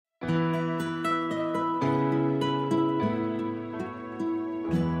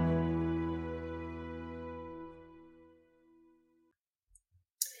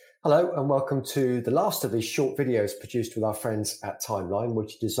Hello and welcome to the last of these short videos produced with our friends at Timeline,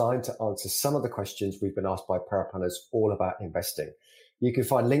 which are designed to answer some of the questions we've been asked by paraplanners all about investing. You can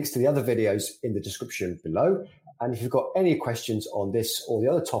find links to the other videos in the description below. And if you've got any questions on this or the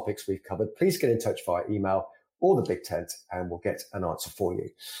other topics we've covered, please get in touch via email or the Big Tent and we'll get an answer for you.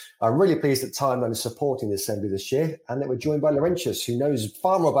 I'm really pleased that Timeline is supporting the assembly this year and that we're joined by Laurentius, who knows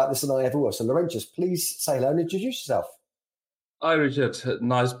far more about this than I ever will. So Laurentius, please say hello and introduce yourself. Hi, Richard.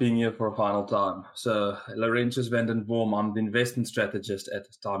 Nice being here for a final time. So, Laurentius van den Worm, I'm the investment strategist at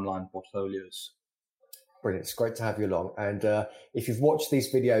Timeline Portfolios. Brilliant. It's great to have you along. And if you've watched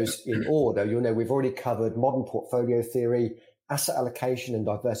these videos in order, you'll know we've already covered modern portfolio theory, asset allocation and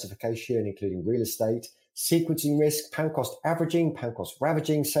diversification, including real estate, sequencing risk, pound cost averaging, pound cost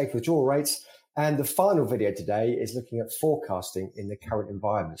ravaging, safe withdrawal rates. And the final video today is looking at forecasting in the current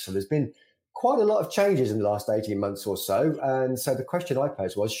environment. So there's been quite a lot of changes in the last 18 months or so. And so the question I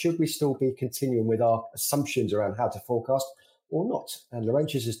posed was, should we still be continuing with our assumptions around how to forecast or not? And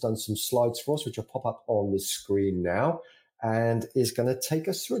Laurentius has done some slides for us, which will pop up on the screen now and is going to take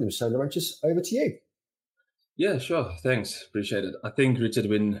us through them. So Laurentius, over to you. Yeah, sure. Thanks. Appreciate it. I think, Richard,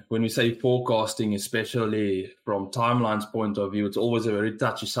 when we say forecasting, especially from Timeline's point of view, it's always a very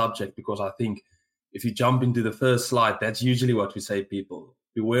touchy subject because I think if you jump into the first slide, that's usually what we say, people.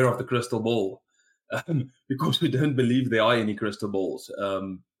 Beware of the crystal ball, because we don't believe there are any crystal balls.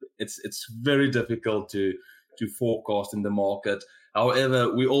 It's very difficult to forecast in the market.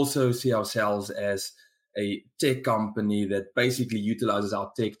 However, we also see ourselves as a tech company that basically utilizes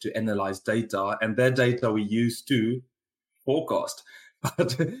our tech to analyze data, and that data we use to forecast.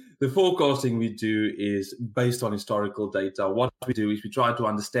 But the forecasting we do is based on historical data. What we do is we try to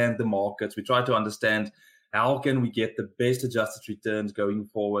understand the markets. We try to understand how can we get the best adjusted returns going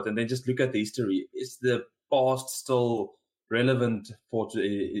forward, and then just look at the history. Is the past still relevant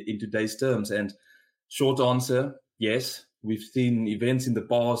in today's terms? And short answer, yes. We've seen events in the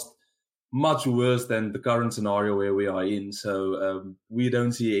past much worse than the current scenario where we are in. So we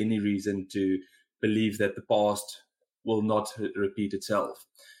don't see any reason to believe that the past will not repeat itself.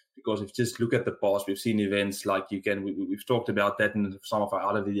 Because if you just look at the past, we've seen events like we've talked about that in some of our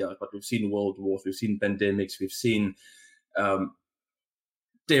other videos, but we've seen world wars, we've seen pandemics, we've seen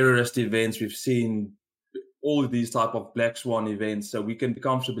terrorist events, we've seen all of these type of black swan events. So we can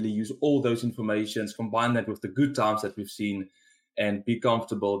comfortably use all those informations, combine that with the good times that we've seen, and be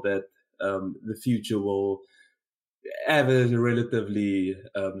comfortable that the future will have a relatively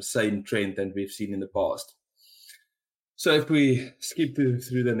same trend than we've seen in the past. So if we skip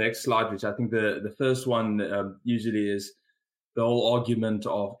through the next slide, which I think the first one usually is the whole argument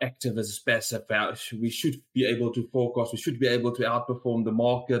of active versus passive. We should be able to forecast. We should be able to outperform the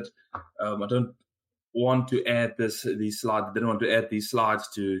market. I don't want to add these slides. I didn't want to add these slides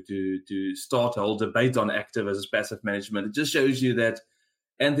to start a whole debate on active versus passive management. It just shows you that,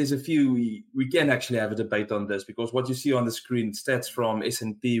 and there's a few, we can actually have a debate on this, because what you see on the screen, stats from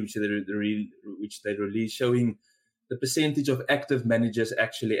S&P, which they release, showing the percentage of active managers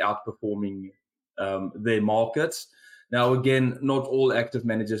actually outperforming their markets. Now, again, not all active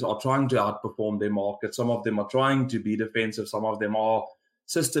managers are trying to outperform their market. Some of them are trying to be defensive. Some of them are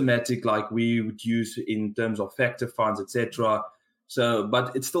systematic, like we would use in terms of factor funds, etc. So,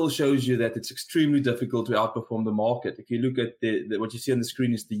 but it still shows you that it's extremely difficult to outperform the market. If you look at what you see on the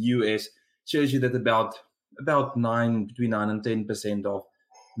screen is the US, it shows you that about between 9 and 10% of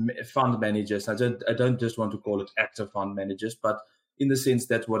fund managers. I don't just want to call it active fund managers, but in the sense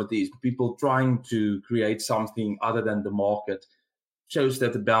that's what it is. People trying to create something other than the market, shows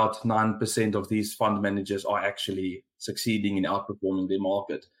that about 9% of these fund managers are actually succeeding in outperforming their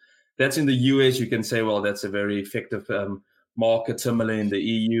market. That's in the US. You can say, well, that's a very effective market. Similar in the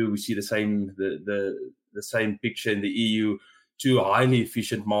EU, we see the same picture in the EU. Two highly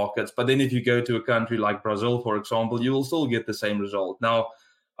efficient markets. But then if you go to a country like Brazil, for example, you will still get the same result. Now,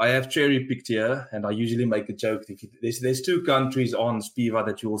 I have cherry picked here, and I usually make a joke. There's two countries on Spiva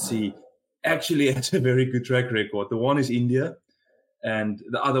that you will see actually has a very good track record. The one is India, and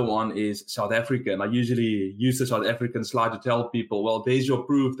the other one is South Africa. And I usually use the South African slide to tell people, well, there's your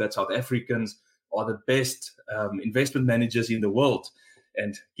proof that South Africans are the best investment managers in the world.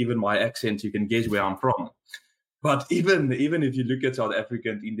 And given my accent, you can guess where I'm from. But even if you look at South Africa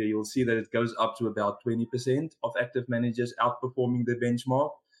and India, you'll see that it goes up to about 20% of active managers outperforming the benchmark.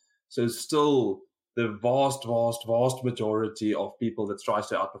 So still the vast majority of people that tries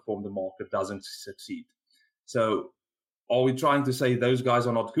to outperform the market doesn't succeed. So are we trying to say those guys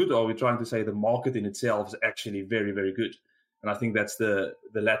are not good, or are we trying to say the market in itself is actually very, very good? And I think that's the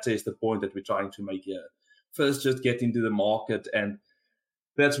latter is the point that we're trying to make here. First, just get into the market and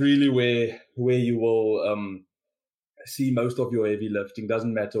that's really where you will see most of your heavy lifting.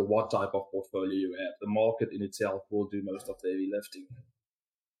 Doesn't matter what type of portfolio you have. The market in itself will do most of the heavy lifting.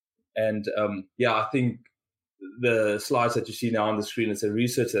 And I think the slides that you see now on the screen is a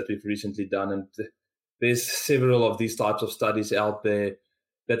research that we've recently done. And there's several of these types of studies out there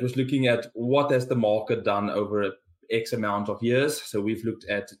that was looking at what has the market done over X amount of years. So we've looked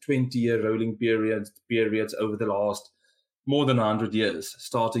at 20-year rolling periods over the last more than 100 years,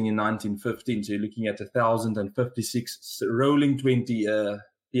 starting in 1915. So you're looking at 1,056 rolling 20-year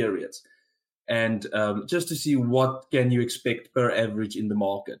periods. And just to see what can you expect per average in the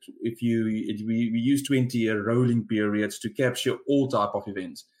market. We use 20-year rolling periods to capture all type of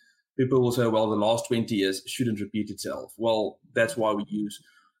events. People will say, well, the last 20 years shouldn't repeat itself. Well, that's why we use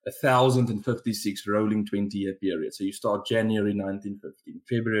 1,056 rolling 20-year periods. So you start January 1915,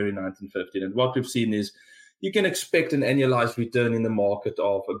 February 1915. And what we've seen is you can expect an annualized return in the market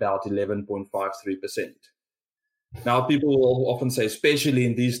of about 11.53%. Now, people will often say, especially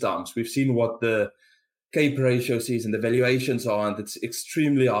in these times, we've seen what the CAPE ratio sees and the valuations are, and it's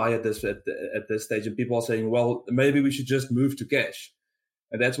extremely high at this stage. And people are saying, well, maybe we should just move to cash.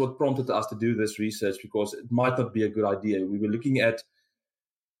 And that's what prompted us to do this research, because it might not be a good idea. We were looking at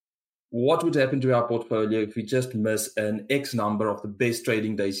what would happen to our portfolio if we just miss an X number of the best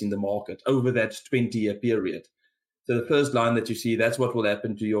trading days in the market over that 20-year period. So the first line that you see, that's what will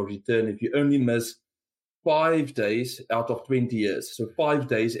happen to your return if you only miss 5 days out of 20 years. So 5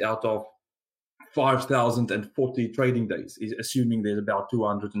 days out of 5,040 trading days, is assuming there's about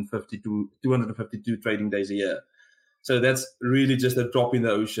 252 trading days a year. So that's really just a drop in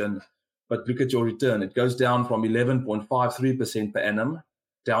the ocean. But look at your return. It goes down from 11.53% per annum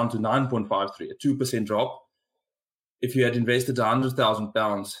down to 9.53, a 2% drop. If you had invested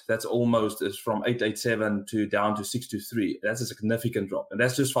 £100,000, that's almost from 887 to down to 623. That's a significant drop. And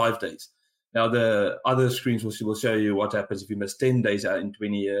that's just 5 days. Now, the other screens will show you what happens if you miss 10 days out in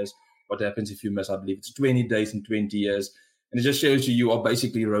 20 years, what happens if you miss, I believe it's 20 days in 20 years. And it just shows you are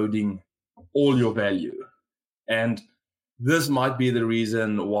basically eroding all your value. And this might be the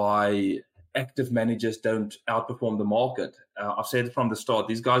reason why active managers don't outperform the market. I've said from the start,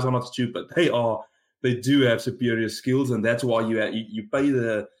 these guys are not stupid. They do have superior skills, and that's why you pay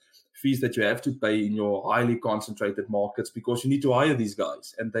the fees that you have to pay in your highly concentrated markets, because you need to hire these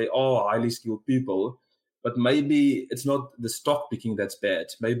guys, and they are highly skilled people. But maybe it's not the stock picking that's bad.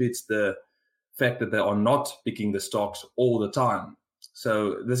 Maybe it's the fact that they are not picking the stocks all the time.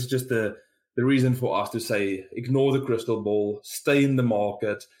 So this is just the reason for us to say, ignore the crystal ball, stay in the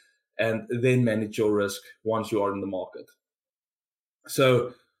market, and then manage your risk once you are in the market.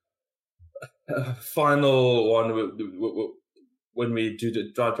 So final one, when we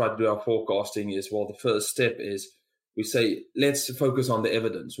try to do our forecasting is, well, the first step is we say, let's focus on the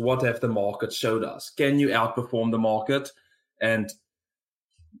evidence. What have the market showed us? Can you outperform the market? And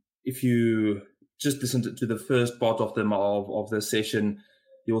if you just listen to the first part of the session,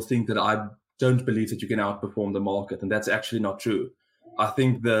 you'll think that I don't believe that you can outperform the market. And that's actually not true. I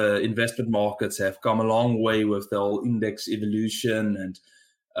think the investment markets have come a long way with the whole index evolution, and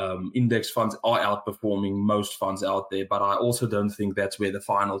index funds are outperforming most funds out there. But I also don't think that's where the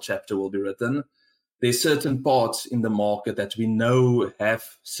final chapter will be written. There's certain parts in the market that we know have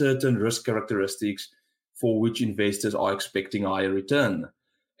certain risk characteristics for which investors are expecting higher return.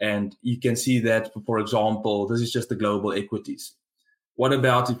 And you can see that, for example, this is just the global equities. What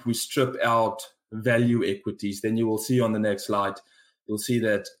about if we strip out value equities? Then you will see on the next slide, you'll see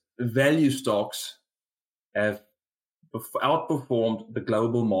that value stocks have outperformed the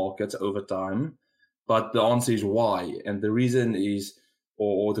global markets over time. But the answer is why. And the reason is,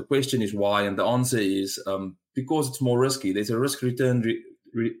 or the question is why, and the answer is because it's more risky. There's a risk-return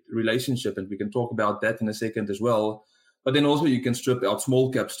relationship, and we can talk about that in a second as well. But then also you can strip out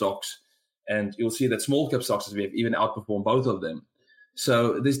small-cap stocks, and you'll see that small-cap stocks, we have even outperformed both of them.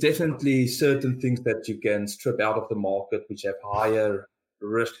 So there's definitely certain things that you can strip out of the market which have higher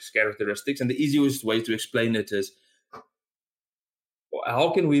risk characteristics. And the easiest way to explain it is,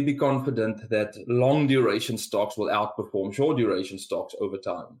 how can we be confident that long duration stocks will outperform short duration stocks over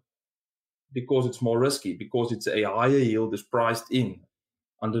time? Because it's more risky, because it's a higher yield is priced in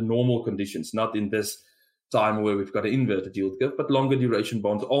under normal conditions, not in this time where we've got an inverted yield curve. But longer duration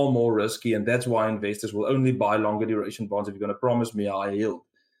bonds are more risky, and that's why investors will only buy longer duration bonds if you're going to promise me a higher yield.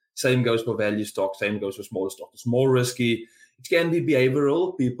 Same goes for value stocks, same goes for smaller stocks. It's more risky. It can be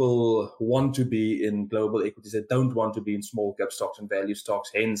behavioral. People want to be in global equities. They don't want to be in small cap stocks and value stocks.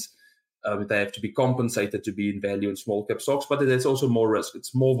 Hence, they have to be compensated to be in value and small cap stocks. But there's also more risk.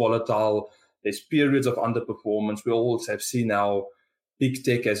 It's more volatile. There's periods of underperformance. We also have seen now big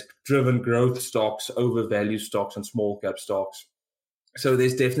tech has driven growth stocks over value stocks and small cap stocks. So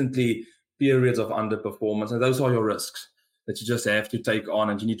there's definitely periods of underperformance, and those are your risks that you just have to take on,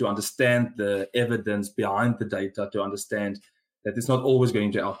 and you need to understand the evidence behind the data to understand that it's not always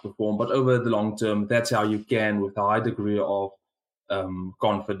going to outperform, but over the long term, that's how you can, with a high degree of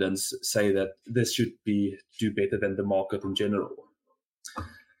confidence, say that this should do better than the market in general.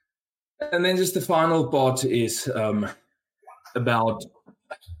 And then just the final part is about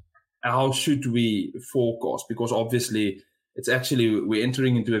how should we forecast, because obviously we're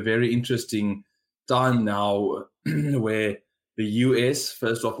entering into a very interesting time now where the US,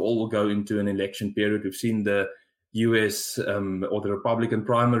 first of all, will go into an election period. We've seen the US or the Republican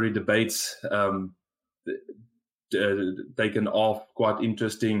primary debates taken off, quite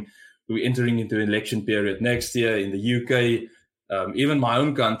interesting. We're entering into an election period next year in the UK. Even my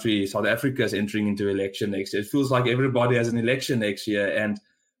own country, South Africa, is entering into election next year. It feels like everybody has an election next year. And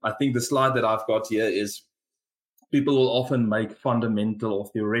I think the slide that I've got here is people will often make fundamental or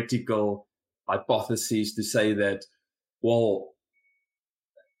theoretical hypotheses to say that, well,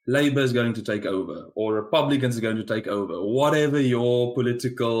 Labour is going to take over or Republicans are going to take over. Whatever your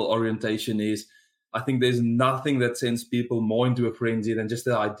political orientation is, I think there's nothing that sends people more into a frenzy than just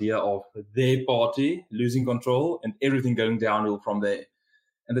the idea of their party losing control and everything going downhill from there.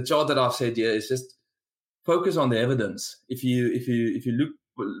 And the chart that I've said here is just focus on the evidence. If you look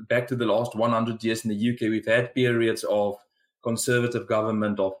back to the last 100 years in the UK, we've had periods of conservative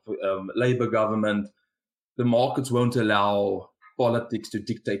government, of Labour government. The markets won't allow politics to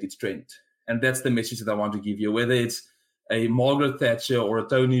dictate its trend. And that's the message that I want to give you. Whether it's a Margaret Thatcher or a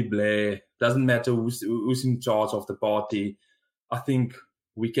Tony Blair, doesn't matter who's in charge of the party. I think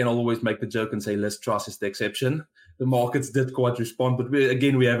we can always make the joke and say Liz Truss is the exception. The markets did quite respond, but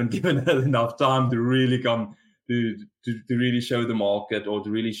we haven't given her enough time to really come to really show the market, or to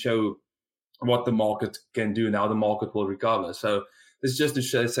really show what the market can do and how the market will recover. So this is just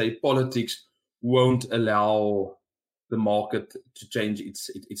to say politics won't allow the market to change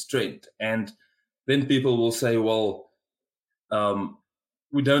its trend. And then people will say, well,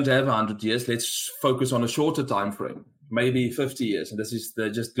 we don't have 100 years. Let's focus on a shorter time frame, maybe 50 years. And this is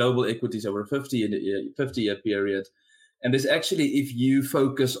just global equities over a 50-year period. And this actually, if you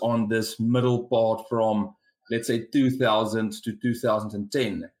focus on this middle part from, let's say, 2000 to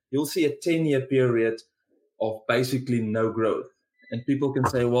 2010, you'll see a 10-year period of basically no growth. And people can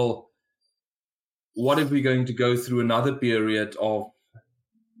say, well, what if we're going to go through another period of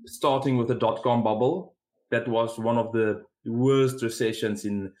starting with the dot-com bubble? That was one of the worst recessions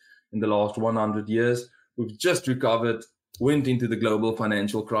in the last 100 years. We've just recovered, went into the global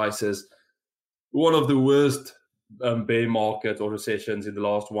financial crisis, one of the worst bear market or recessions in the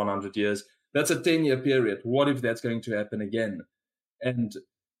last 100 years. That's a 10-year period. What if that's going to happen again? And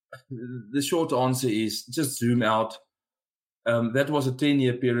the short answer is just zoom out. That was a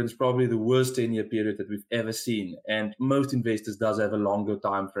 10-year period. It's probably the worst 10-year period that we've ever seen. And most investors does have a longer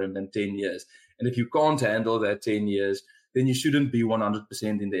time frame than 10 years. And if you can't handle that 10 years, then you shouldn't be 100%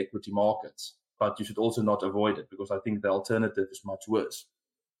 in the equity markets. But you should also not avoid it, because I think the alternative is much worse.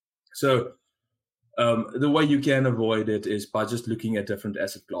 So the way you can avoid it is by just looking at different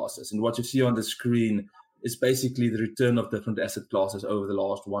asset classes. And what you see on the screen is basically the return of different asset classes over the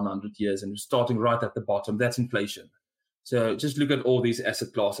last 100 years. And starting right at the bottom, that's inflation. So just look at all these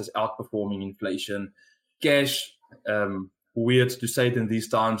asset classes outperforming inflation. Cash, weird to say it in these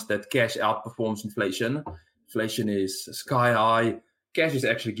times that cash outperforms inflation. Inflation is sky high. Cash is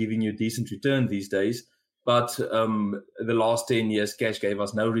actually giving you a decent return these days. But the last 10 years, cash gave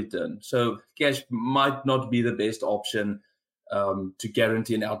us no return. So cash might not be the best option to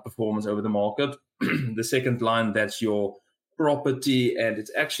guarantee an outperformance over the market. The second line, that's your property. And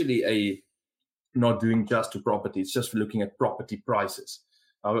it's actually not doing just to property. It's just looking at property prices.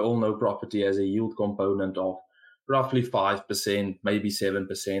 Now, we all know property has a yield component of roughly 5%, maybe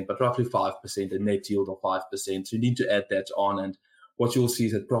 7%, but roughly 5%, a net yield of 5%. So you need to add that on. And what you'll see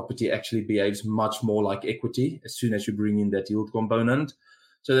is that property actually behaves much more like equity as soon as you bring in that yield component.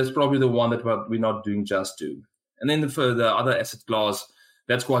 So that's probably the one that we're not doing just to. And then the other asset class,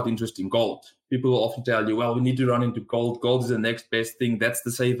 that's quite interesting, gold. People will often tell you, well, we need to run into gold. Gold is the next best thing. That's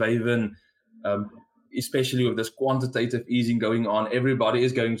the safe haven. Especially with this quantitative easing going on, everybody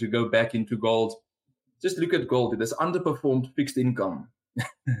is going to go back into gold. Just look at gold. It has underperformed fixed income.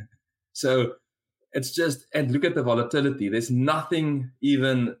 So it's just, and look at the volatility. There's nothing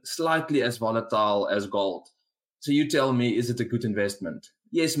even slightly as volatile as gold. So you tell me, is it a good investment?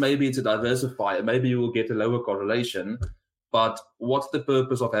 Yes, maybe it's a diversifier. Maybe you will get a lower correlation. But what's the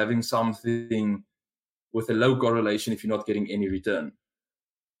purpose of having something with a low correlation if you're not getting any return?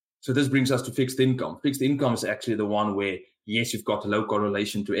 So this brings us to fixed income. Fixed income is actually the one where, yes, you've got a low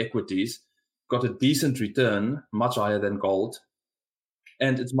correlation to equities, got a decent return, much higher than gold,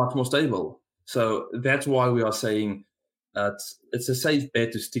 and it's much more stable. So that's why we are saying it's a safe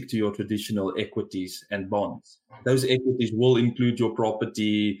bet to stick to your traditional equities and bonds. Those equities will include your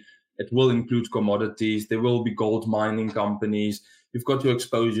property. It will include commodities. There will be gold mining companies. You've got your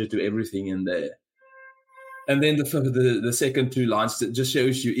exposure to everything in there. And then the second two lines just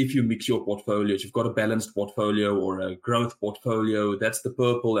shows you if you mix your portfolios, you've got a balanced portfolio or a growth portfolio. That's the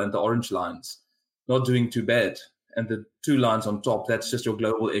purple and the orange lines. Not doing too bad. And the two lines on top, that's just your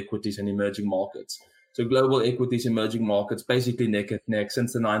global equities and emerging markets. So global equities, emerging markets, basically neck and neck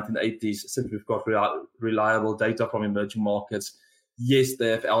since the 1980s, since we've got reliable data from emerging markets. Yes, they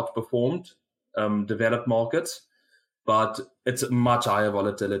have outperformed developed markets, but it's much higher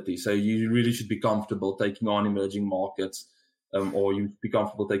volatility. So you really should be comfortable taking on emerging markets, or you be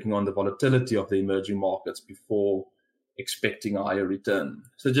comfortable taking on the volatility of the emerging markets before expecting a higher return.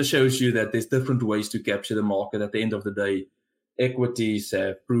 So it just shows you that there's different ways to capture the market. At the end of the day, equities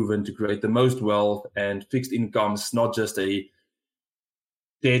have proven to create the most wealth, and fixed income is not just a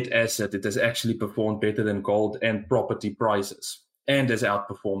dead asset. It has actually performed better than gold and property prices and has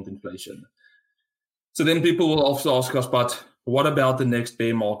outperformed inflation. So then people will also ask us, but what about the next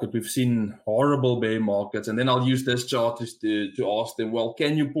bear market? We've seen horrible bear markets. And then I'll use this chart to ask them, well,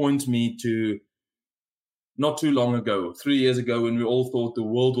 can you point me to not too long ago, 3 years ago, when we all thought the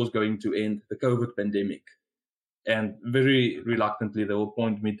world was going to end, the COVID pandemic? And very reluctantly, they will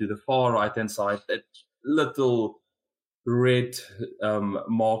point me to the far right-hand side, that little red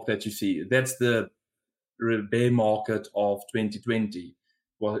mark that you see. That's the bear market of 2020.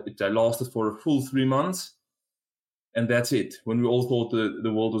 Well, it lasted for a full 3 months, and that's it, when we all thought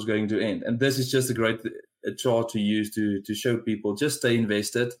the world was going to end. And this is just a great chart to use to show people, just stay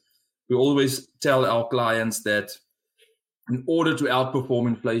invested. We always tell our clients that in order to outperform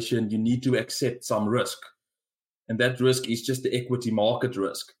inflation, you need to accept some risk. And that risk is just the equity market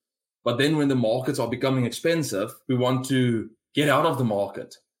risk. But then when the markets are becoming expensive, we want to get out of the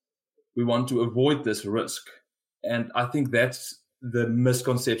market. We want to avoid this risk. And I think that's the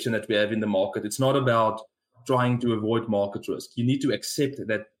misconception that we have in the market. It's not about trying to avoid market risk. You need to accept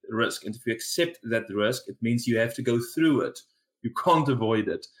that risk. And if you accept that risk, it means you have to go through it. You can't avoid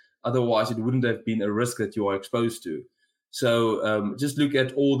it. Otherwise, it wouldn't have been a risk that you are exposed to. So just look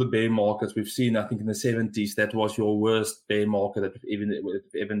at all the bear markets we've seen. I think in the 70s, that was your worst bear market that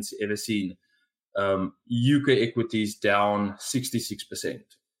we've ever seen. UK equities down 66%.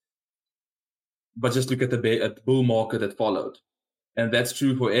 But just look at the bull market that followed. And that's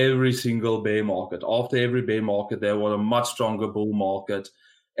true for every single bear market. After every bear market, there was a much stronger bull market.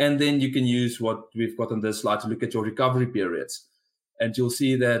 And then you can use what we've got on this slide to look at your recovery periods. And you'll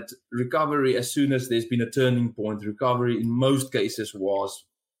see that recovery, as soon as there's been a turning point, recovery in most cases was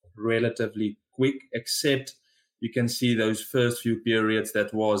relatively quick, except you can see those first few periods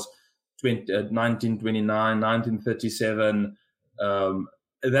that was 1929, 1937.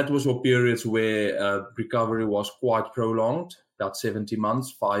 That was your periods where recovery was quite prolonged, about 70 months,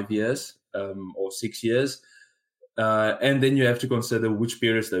 5 years, or 6 years. And then you have to consider which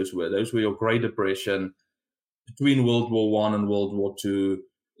periods those were. Those were your Great Depression. Between World War I and World War II,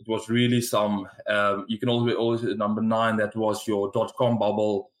 it was really some, you can always number 9, that was your dot-com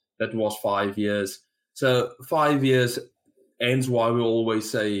bubble. That was 5 years. So 5 years ends why we always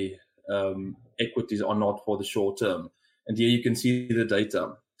say equities are not for the short term. And here you can see the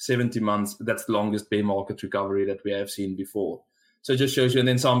data, 70 months, that's the longest bear market recovery that we have seen before. So it just shows you, and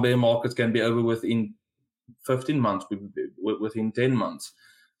then some bear markets can be over within 15 months, within 10 months.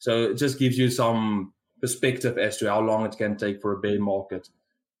 So it just gives you some perspective as to how long it can take for a bear market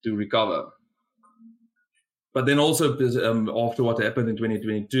to recover. But then also after what happened in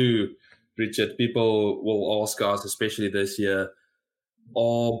 2022, Richard, people will ask us, especially this year,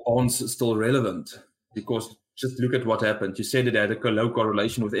 are bonds still relevant? Because just look at what happened. You said it had a low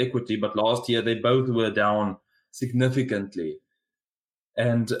correlation with equity, but last year they both were down significantly.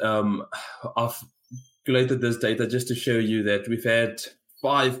 And I've collated this data just to show you that we've had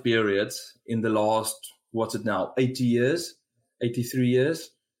 5 periods in the last, 80 years, 83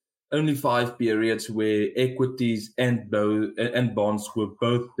 years, only 5 periods where equities and bonds were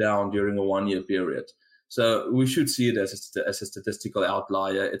both down during a 1-year period. So we should see it as a statistical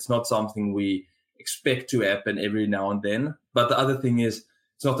outlier. It's not something we expect to happen every now and then. But the other thing is,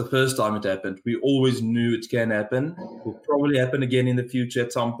 it's not the first time it happened. We always knew it can happen. It will probably happen again in the future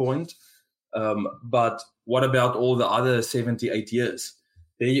at some point. But what about all the other 78 years?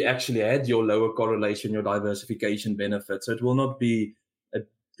 There you actually had your lower correlation, your diversification benefit. So it will not be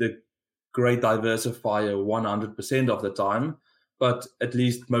the great diversifier 100% of the time, but at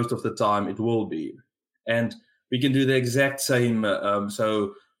least most of the time it will be. And we can do the exact same. I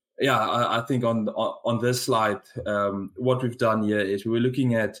think on this slide, what we've done here is we were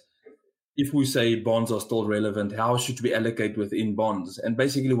looking at, if we say bonds are still relevant, how should we allocate within bonds? And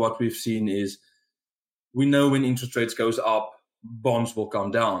basically what we've seen is, we know when interest rates goes up, bonds will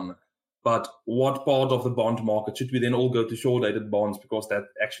come down. But what part of the bond market should we then all go to short-dated bonds? Because that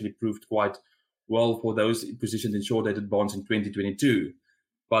actually proved quite well for those positioned in short-dated bonds in 2022.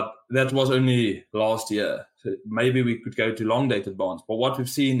 But that was only last year. So maybe we could go to long-dated bonds. But what we've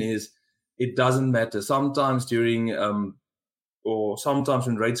seen is it doesn't matter. Sometimes sometimes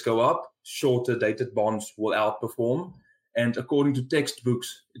when rates go up, shorter-dated bonds will outperform. And according to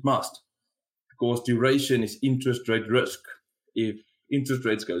textbooks, it must. Because duration is interest rate risk. If interest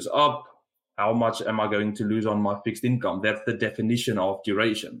rates goes up, how much am I going to lose on my fixed income? That's the definition of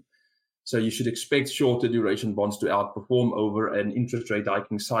duration. So you should expect shorter duration bonds to outperform over an interest rate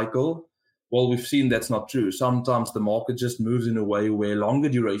hiking cycle. Well, we've seen that's not true. Sometimes the market just moves in a way where longer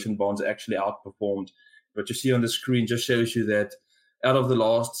duration bonds actually outperformed. What you see on the screen just shows you that out of the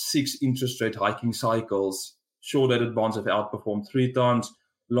last 6 interest rate hiking cycles, short-dated bonds have outperformed 3 times,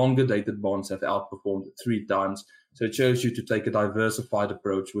 longer-dated bonds have outperformed 3 times. So it shows you to take a diversified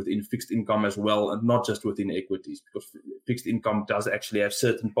approach within fixed income as well, and not just within equities, because fixed income does actually have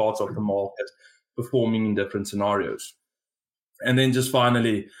certain parts of the market performing in different scenarios. And then just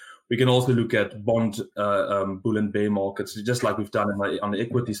finally, we can also look at bond bull and bear markets, just like we've done on the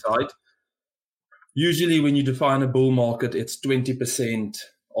equity side. Usually when you define a bull market, it's 20%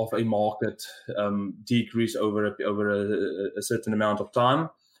 of a market decrease over a certain amount of time.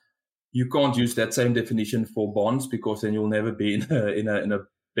 You can't use that same definition for bonds, because then you'll never be in a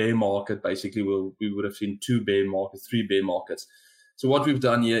bear market. Basically, we would have seen 2 bear markets, 3 bear markets. So what we've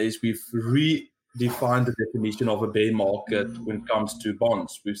done here is we've redefined the definition of a bear market when it comes to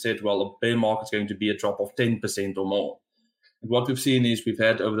bonds. We've said, well, a bear market is going to be a drop of 10% or more. And what we've seen is we've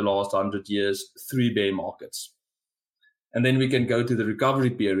had over the last 100 years 3 bear markets. And then we can go to the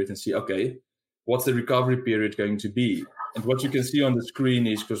recovery period and see, okay, what's the recovery period going to be? And what you can see on the screen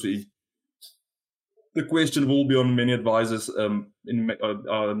is, because the question will be on many advisors' on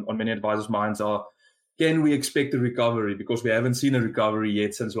many advisors' minds are, can we expect a recovery? Because we haven't seen a recovery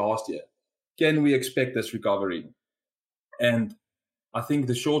yet since last year. Can we expect this recovery? And I think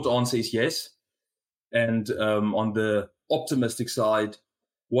the short answer is yes. And on the optimistic side,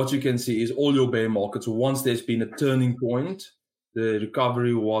 what you can see is all your bear markets, once there's been a turning point, the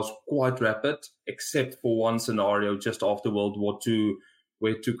recovery was quite rapid, except for one scenario just after World War II,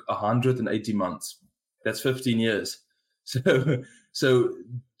 where it took 180 months. That's 15 years. So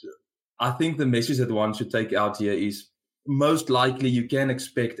I think the message that one should take out here is, most likely you can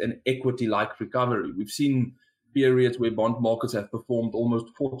expect an equity-like recovery. We've seen periods where bond markets have performed almost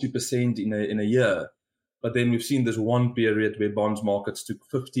 40% in a year. But then we've seen this one period where bonds markets took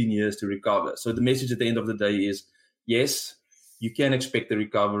 15 years to recover. So the message at the end of the day is, yes, you can expect a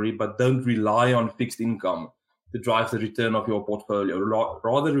recovery, but don't rely on fixed income to drive the return of your portfolio.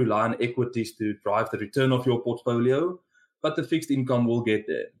 Rather rely on equities to drive the return of your portfolio, but the fixed income will get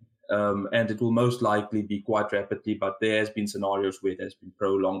there. And it will most likely be quite rapidly, but there has been scenarios where it has been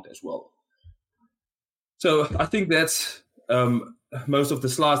prolonged as well. So I think that's most of the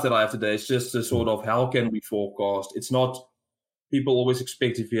slides that I have today. Is just a sort of, how can we forecast? It's not, people always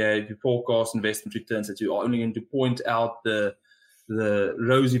expect if you forecast investment returns that you are only going to point out the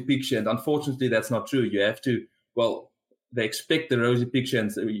rosy picture. And unfortunately, that's not true. You have to, they expect the rosy picture,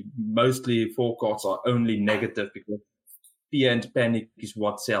 and mostly forecasts are only negative, because fear and panic is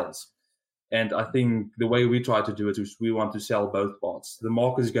what sells. And I think the way we try to do it is we want to sell both parts. The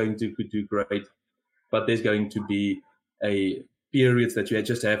market is going to do great, but there's going to be a period that you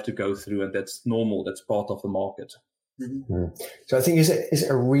just have to go through, and that's normal. That's part of the market. Mm-hmm. So I think, is it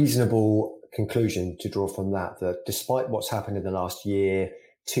a reasonable conclusion to draw from that despite what's happened in the last year,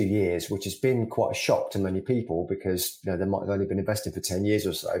 2 years, which has been quite a shock to many people, because they might have only been investing for 10 years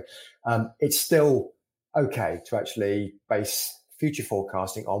or so, it's still okay to actually base future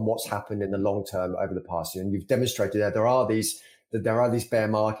forecasting on what's happened in the long term over the past year. And you've demonstrated that there are these bear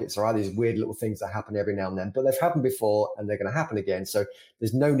markets, there are these weird little things that happen every now and then, but they've happened before and they're going to happen again. So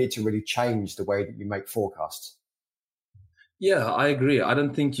there's no need to really change the way that you make forecasts. Yeah, I agree. I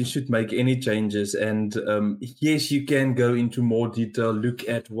don't think you should make any changes. And yes, you can go into more detail, look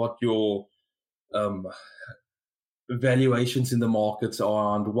at what your valuations in the markets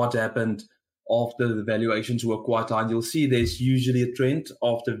are and what happened after the valuations were quite high. And you'll see there's usually a trend.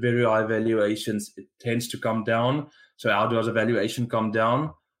 After very high valuations, it tends to come down. So how does a valuation come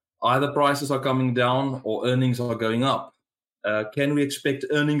down? Either prices are coming down or earnings are going up. Can we expect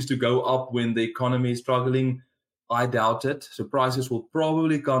earnings to go up when the economy is struggling? I doubt it. So prices will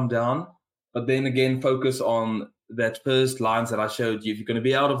probably come down. But then again, focus on that first lines that I showed you. If you're going to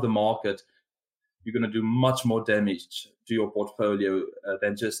be out of the market, you're going to do much more damage to your portfolio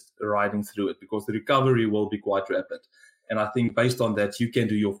than just riding through it, because the recovery will be quite rapid. And I think based on that, you can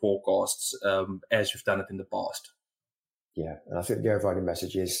do your forecasts as you've done it in the past. Yeah, and I think the overriding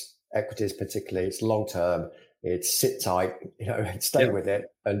message is equities, particularly, it's long term. It's sit tight, stay with it,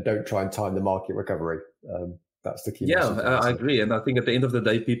 and don't try and time the market recovery. That's the key message. Yeah, I agree. And I think at the end of the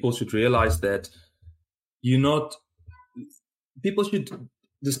day, people should realize that people should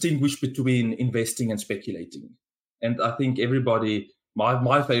distinguish between investing and speculating. And I think everybody,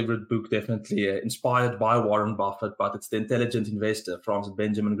 my favorite book, definitely inspired by Warren Buffett, but it's The Intelligent Investor, Francis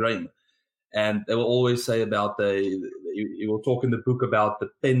Benjamin Graham. And they will always say about you will talk in the book about the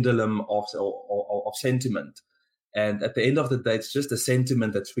pendulum of sentiment. And at the end of the day, it's just a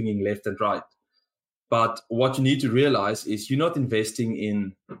sentiment that's swinging left and right. But what you need to realize is you're not investing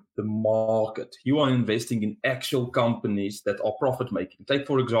in the market. You are investing in actual companies that are profit making. Take,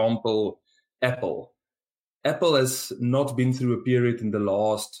 for example, Apple. Apple has not been through a period in the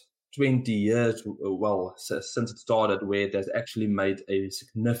last 20 years, well, since it started, where it has actually made a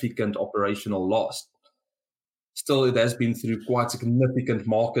significant operational loss. Still, it has been through quite significant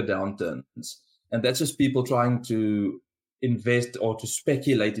market downturns. And that's just people trying to invest or to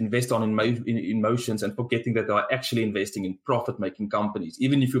speculate, invest on emotions, and forgetting that they are actually investing in profit-making companies.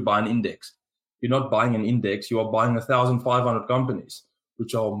 Even if you buy an index, you're not buying an index, you are buying 1,500 companies,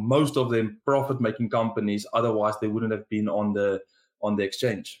 which are most of them profit-making companies. Otherwise, they wouldn't have been on the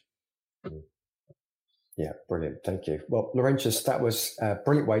exchange. Yeah, brilliant. Thank you. Well, Laurentius, that was a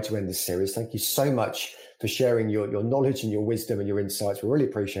brilliant way to end this series. Thank you so much for sharing your knowledge and your wisdom and your insights. We really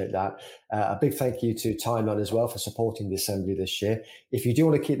appreciate that. A big thank you to Timeline as well for supporting the assembly this year. If you do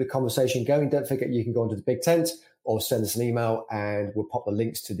want to keep the conversation going, don't forget you can go onto the Big Tent or send us an email, and we'll pop the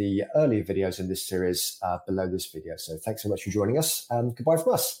links to the earlier videos in this series below this video. So thanks so much for joining us. Goodbye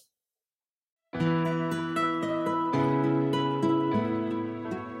from us.